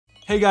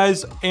Hey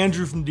guys,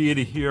 Andrew from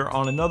Deity here.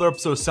 On another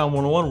episode of Sound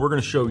 101, we're going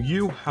to show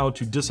you how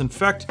to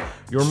disinfect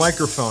your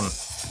microphone.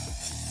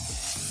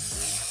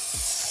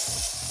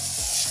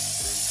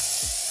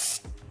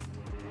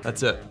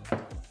 That's it.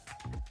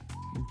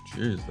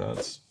 Jeez,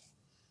 that's...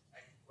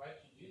 Why'd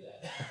you do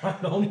that?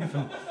 I don't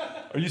even...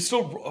 Are you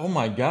still... Oh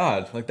my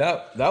god, like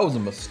that was a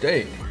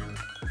mistake.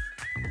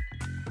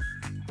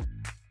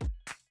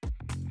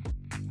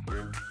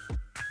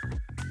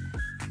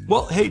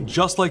 Well, hey,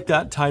 just like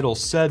that title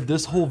said,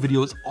 this whole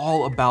video is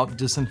all about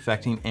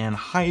disinfecting and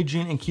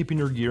hygiene and keeping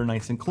your gear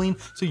nice and clean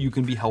so you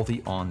can be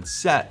healthy on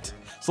set.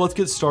 So let's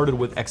get started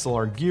with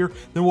XLR gear.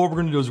 Then what we're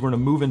gonna do is we're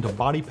gonna move into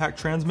body pack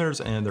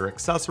transmitters and their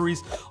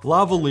accessories,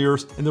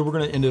 lavaliers, and then we're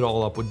gonna end it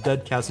all up with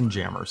dead cats and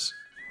jammers.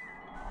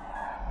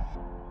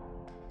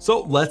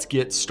 So let's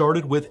get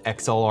started with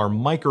XLR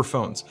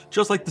microphones.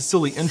 Just like the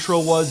silly intro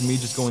was, me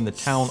just going to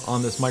town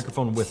on this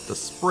microphone with the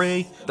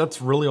spray,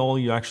 that's really all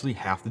you actually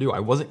have to do. I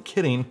wasn't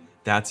kidding,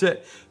 that's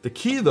it. The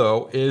key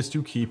though is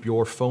to keep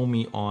your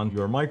foamy on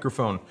your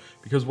microphone,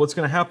 because what's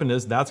gonna happen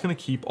is that's gonna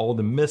keep all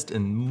the mist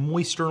and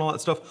moisture and all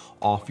that stuff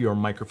off your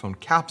microphone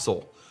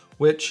capsule,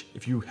 which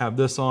if you have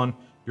this on,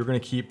 you're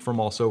gonna keep from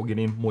also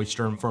getting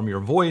moisture from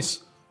your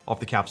voice off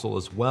the capsule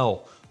as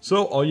well.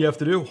 So all you have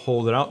to do,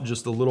 hold it out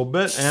just a little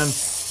bit and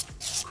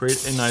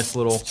create a nice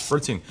little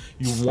spritzing.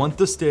 You want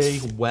to stay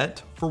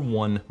wet for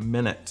 1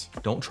 minute.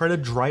 Don't try to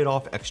dry it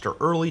off extra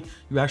early.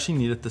 You actually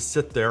need it to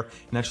sit there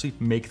and actually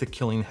make the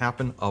killing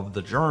happen of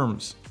the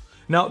germs.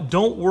 Now,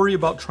 don't worry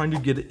about trying to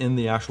get it in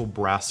the actual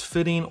brass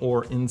fitting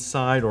or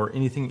inside or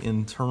anything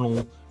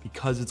internal,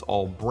 because it's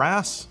all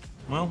brass.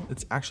 Well,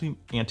 it's actually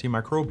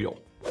antimicrobial.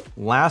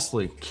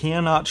 Lastly,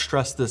 cannot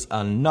stress this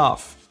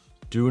enough.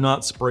 Do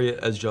not spray it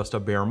as just a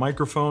bare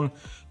microphone.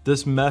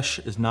 This mesh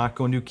is not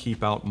going to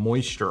keep out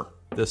moisture.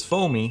 This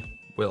foamy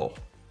will.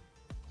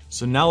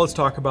 So now let's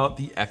talk about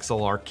the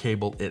XLR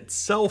cable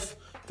itself.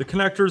 The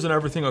connectors and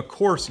everything, of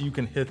course, you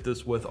can hit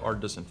this with our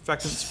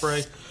disinfectant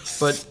spray,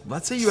 but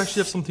let's say you actually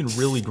have something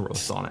really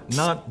gross on it,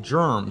 not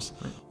germs.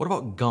 What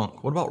about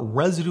gunk? What about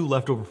residue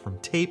left over from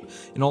tape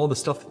and all the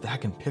stuff that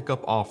can pick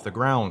up off the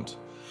ground?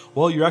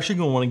 Well, you're actually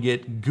gonna wanna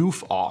get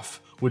Goof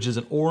Off, which is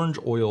an orange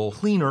oil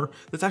cleaner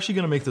that's actually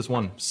gonna make this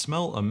one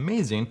smell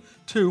amazing.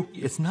 Two,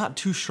 it's not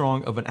too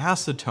strong of an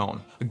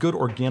acetone. A good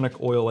organic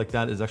oil like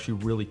that is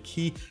actually really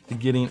key to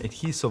getting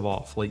adhesive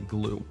off like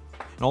glue.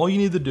 And all you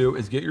need to do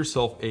is get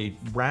yourself a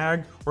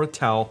rag or a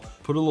towel,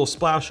 put a little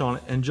splash on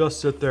it, and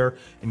just sit there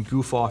and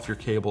goof off your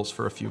cables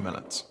for a few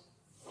minutes.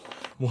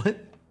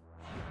 What?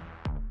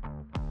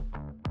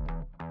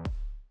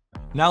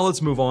 Now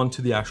let's move on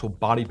to the actual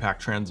body pack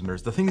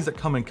transmitters, the things that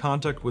come in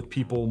contact with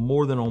people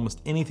more than almost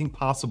anything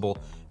possible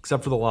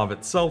except for the lav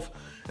itself,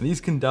 and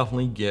these can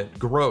definitely get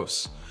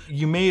gross.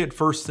 You may at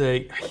first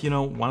say, you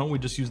know, why don't we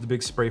just use the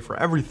big spray for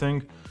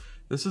everything?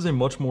 This is a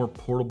much more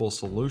portable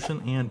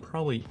solution and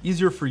probably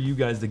easier for you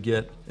guys to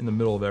get in the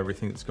middle of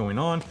everything that's going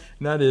on,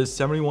 and that is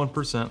 71%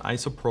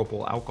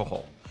 isopropyl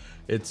alcohol.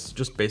 It's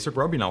just basic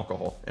rubbing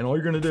alcohol, and all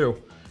you're gonna do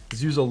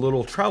is use a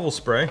little travel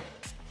spray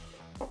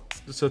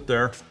to sit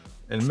there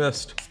and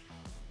mist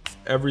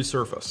every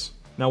surface.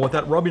 Now what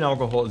that rubbing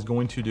alcohol is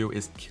going to do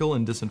is kill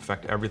and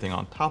disinfect everything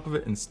on top of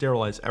it and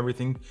sterilize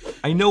everything.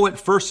 I know at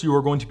first you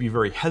are going to be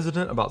very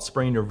hesitant about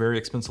spraying your very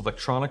expensive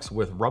electronics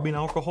with rubbing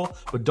alcohol,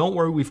 but don't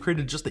worry, we've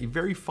created just a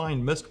very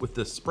fine mist with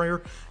this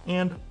sprayer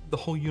and the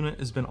whole unit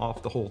has been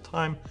off the whole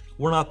time.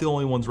 We're not the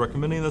only ones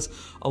recommending this.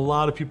 A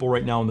lot of people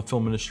right now in the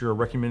film industry are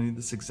recommending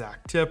this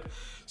exact tip.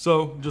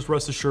 So just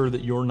rest assured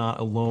that you're not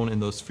alone in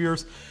those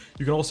fears.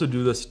 You can also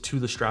do this to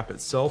the strap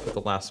itself at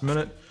the last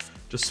minute.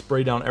 Just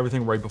spray down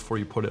everything right before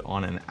you put it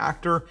on an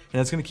actor,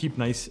 and it's gonna keep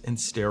nice and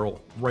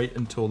sterile right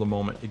until the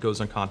moment it goes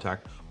in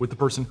contact with the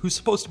person who's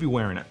supposed to be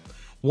wearing it.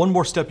 One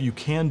more step you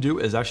can do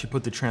is actually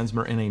put the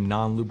transmitter in a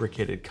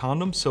non-lubricated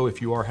condom. So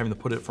if you are having to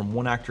put it from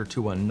one actor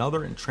to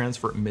another and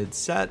transfer it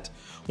mid-set,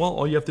 well,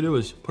 all you have to do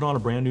is put on a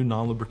brand new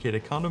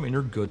non-lubricated condom and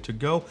you're good to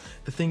go.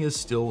 The thing is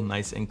still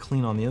nice and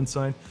clean on the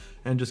inside,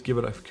 and just give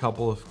it a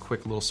couple of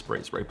quick little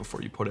sprays right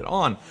before you put it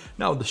on.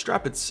 Now the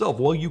strap itself,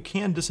 while you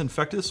can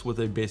disinfect this with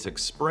a basic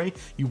spray,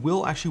 you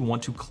will actually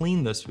want to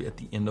clean this at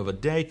the end of a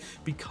day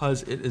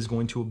because it is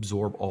going to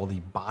absorb all the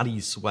body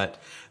sweat.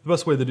 The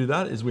best way to do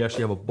that is we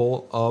actually have a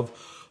bowl of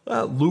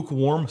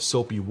lukewarm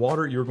soapy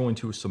water. You're going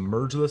to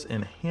submerge this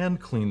and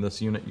hand clean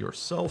this unit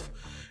yourself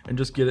and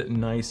just get it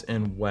nice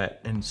and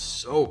wet and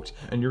soaked.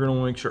 And you're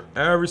gonna make sure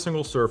every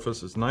single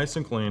surface is nice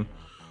and clean.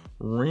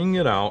 Wring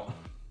it out.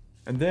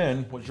 And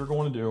then what you're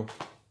going to do,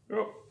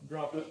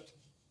 drop it.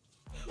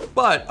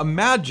 But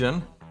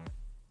imagine,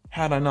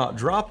 had I not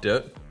dropped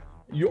it,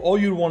 all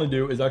you'd want to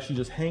do is actually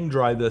just hang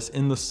dry this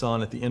in the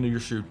sun at the end of your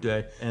shoot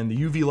day, and the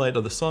UV light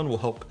of the sun will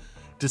help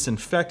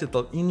disinfect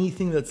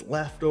anything that's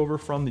left over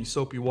from the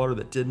soapy water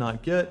that did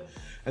not get.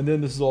 And then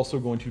this is also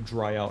going to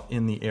dry out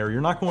in the air. You're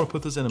not going to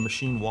put this in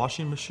a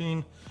washing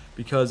machine,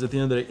 because at the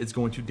end of the day, it's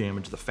going to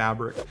damage the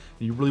fabric.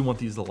 You really want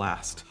these to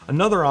last.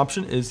 Another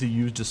option is to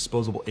use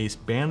disposable ACE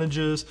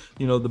bandages,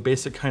 you know, the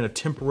basic kind of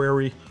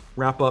temporary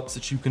wrap ups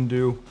that you can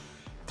do.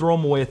 throw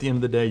them away at the end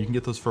of the day. You can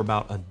get those for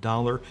about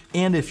 $1.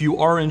 And if you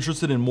are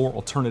interested in more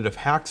alternative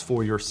hacks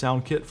for your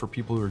sound kit for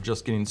people who are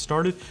just getting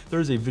started,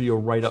 there's a video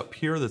right up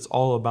here that's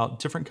all about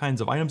different kinds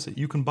of items that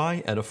you can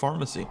buy at a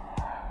pharmacy.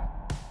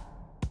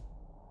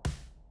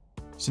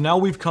 So now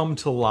we've come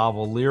to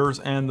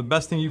lavaliers, and the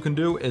best thing you can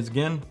do is,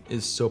 again,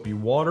 is soapy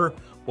water.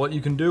 What you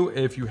can do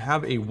if you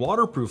have a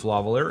waterproof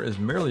lavalier is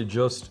merely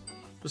just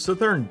sit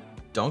there and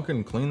dunk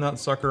and clean that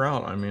sucker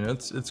out. I mean,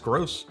 it's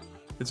gross.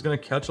 It's gonna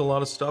catch a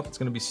lot of stuff. It's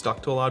gonna be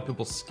stuck to a lot of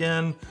people's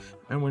skin.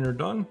 And when you're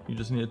done, you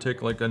just need to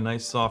take like a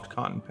nice soft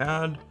cotton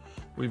pad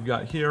we've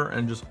got here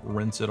and just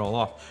rinse it all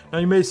off. Now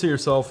you may say to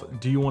yourself,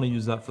 do you wanna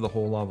use that for the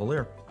whole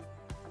lavalier?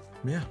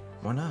 Yeah,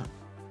 why not?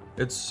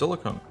 It's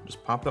silicone,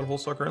 just pop that whole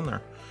sucker in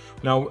there.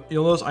 Now,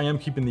 you'll notice I am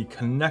keeping the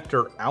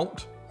connector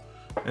out,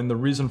 and the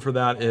reason for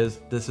that is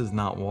this is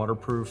not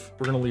waterproof.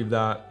 We're gonna leave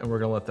that and we're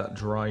gonna let that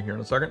dry here in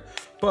a second,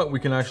 but we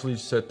can actually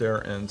sit there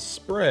and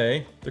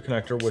spray the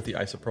connector with the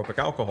isopropyl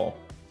alcohol.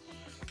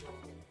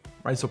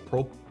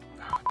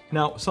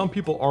 Now, some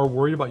people are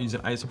worried about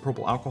using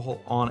isopropyl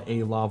alcohol on a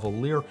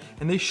lavalier,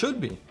 and they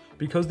should be,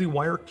 because the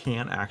wire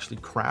can actually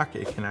crack.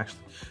 It can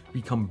actually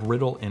become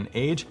brittle in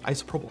age.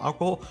 Isopropyl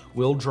alcohol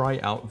will dry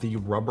out the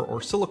rubber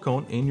or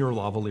silicone in your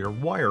lavalier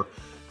wire.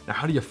 Now,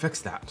 how do you fix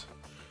that?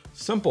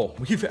 Simple.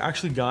 We've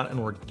actually got an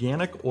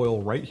organic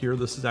oil right here.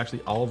 This is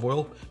actually olive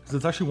oil, because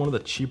it's actually one of the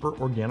cheaper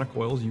organic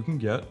oils you can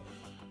get.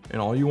 And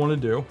all you want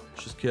to do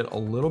is just get a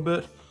little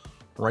bit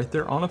right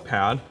there on a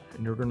pad,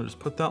 and you're going to just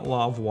put that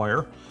lav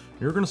wire.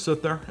 You're going to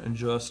sit there and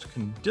just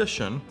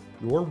condition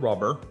your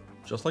rubber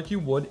just like you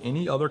would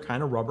any other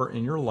kind of rubber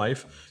in your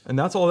life. And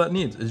that's all that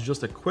needs, is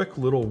just a quick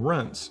little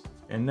rinse.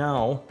 And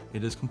now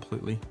it is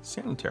completely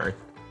sanitary.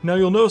 Now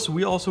you'll notice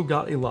we also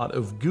got a lot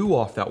of goo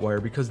off that wire,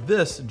 because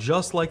this,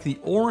 just like the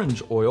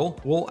orange oil,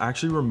 will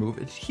actually remove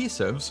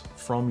adhesives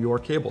from your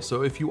cable.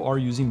 So if you are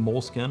using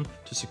moleskin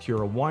to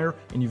secure a wire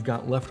and you've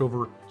got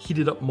leftover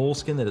heated up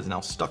moleskin that is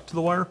now stuck to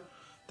the wire,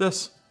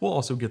 this will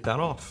also get that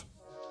off.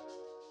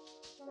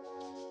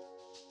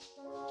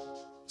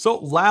 So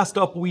last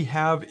up we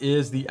have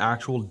is the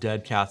actual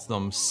dead cats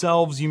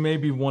themselves. You may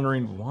be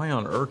wondering, why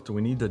on earth do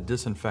we need to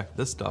disinfect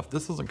this stuff?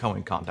 This doesn't come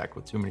in contact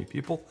with too many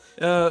people,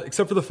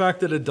 except for the fact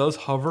that it does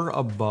hover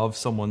above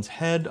someone's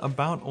head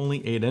about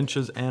only 8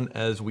 inches. And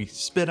as we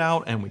spit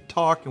out and we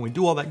talk and we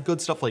do all that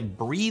good stuff like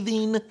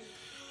breathing,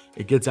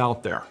 it gets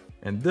out there.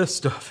 And this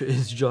stuff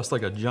is just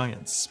like a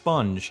giant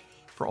sponge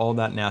for all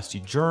that nasty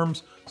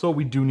germs. So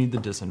we do need to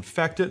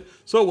disinfect it.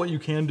 So what you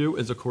can do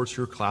is, of course,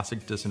 your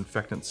classic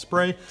disinfectant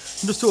spray, and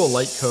just do a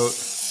light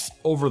coat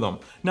over them.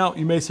 Now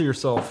you may say to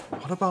yourself,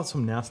 what about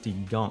some nasty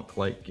gunk?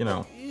 Like, you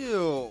know,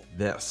 ew,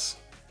 this.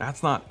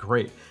 That's not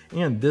great.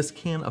 And this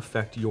can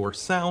affect your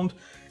sound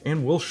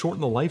and will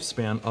shorten the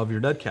lifespan of your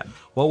dead cat.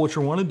 Well, what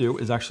you want to do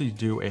is actually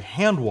do a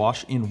hand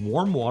wash in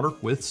warm water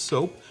with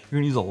soap.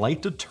 You're going to use a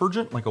light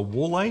detergent like a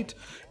Woolite,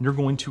 and you're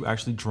going to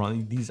actually dry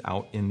these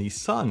out in the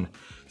sun.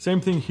 Same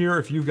thing here.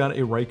 If you've got a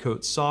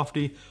Rycoat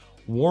Softy,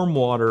 warm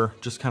water,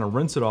 just kind of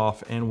rinse it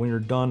off, and when you're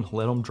done,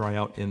 let them dry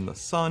out in the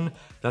sun.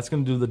 That's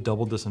going to do the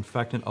double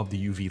disinfectant of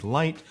the UV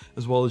light,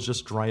 as well as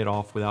just dry it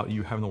off without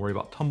you having to worry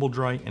about tumble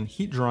dry and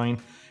heat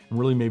drying, and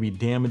really maybe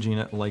damaging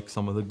it like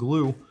some of the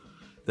glue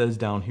that is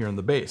down here in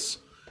the base.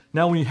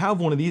 Now, when you have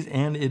one of these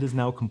and it is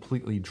now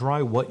completely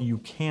dry, what you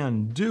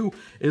can do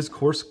is, of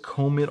course,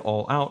 comb it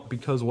all out,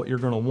 because what you're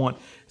going to want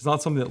is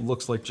not something that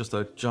looks like just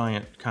a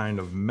giant kind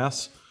of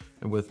mess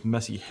with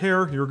messy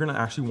hair. You're going to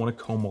actually want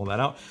to comb all that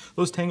out.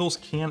 Those tangles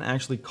can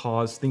actually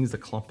cause things to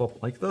clump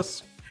up like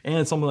this.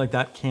 And something like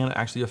that can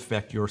actually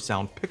affect your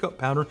sound pickup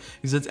pattern,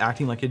 because it's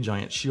acting like a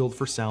giant shield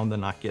for sound to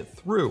not get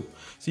through.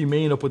 So you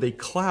may end up with a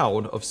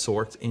cloud of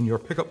sorts in your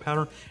pickup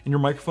pattern, and your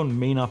microphone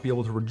may not be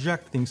able to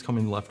reject things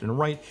coming left and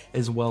right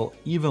as well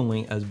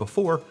evenly as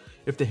before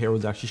if the hair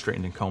was actually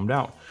straightened and combed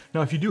out.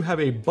 Now, if you do have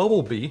a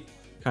bumblebee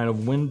kind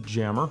of wind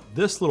jammer,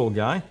 this little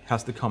guy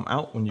has to come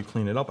out when you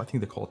clean it up. I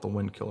think they call it the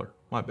wind killer.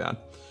 My bad.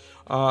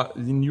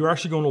 Then you're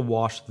actually going to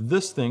wash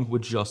this thing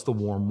with just the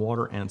warm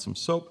water and some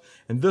soap.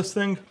 And this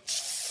thing,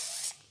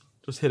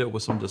 just hit it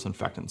with some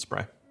disinfectant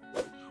spray.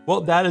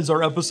 Well, that is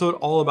our episode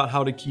all about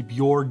how to keep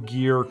your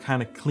gear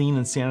kind of clean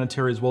and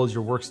sanitary, as well as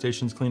your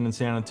workstations clean and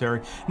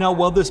sanitary. Now,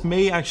 while this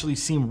may actually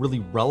seem really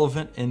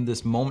relevant in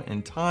this moment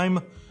in time,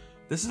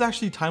 this is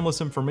actually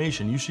timeless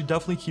information. You should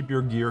definitely keep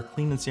your gear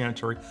clean and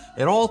sanitary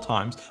at all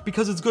times,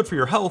 because it's good for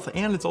your health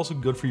and it's also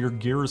good for your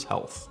gear's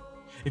health.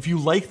 If you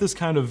like this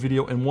kind of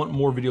video and want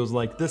more videos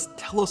like this,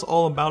 tell us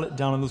all about it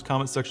down in the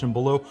comment section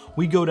below.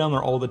 We go down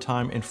there all the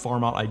time and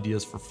farm out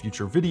ideas for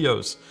future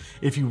videos.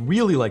 If you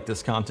really like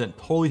this content,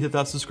 totally hit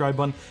that subscribe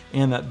button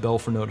and that bell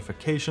for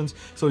notifications,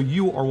 so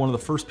you are one of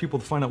the first people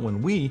to find out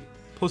when we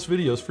post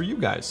videos for you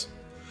guys.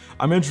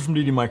 I'm Andrew from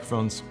Deity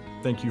Microphones.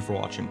 Thank you for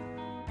watching.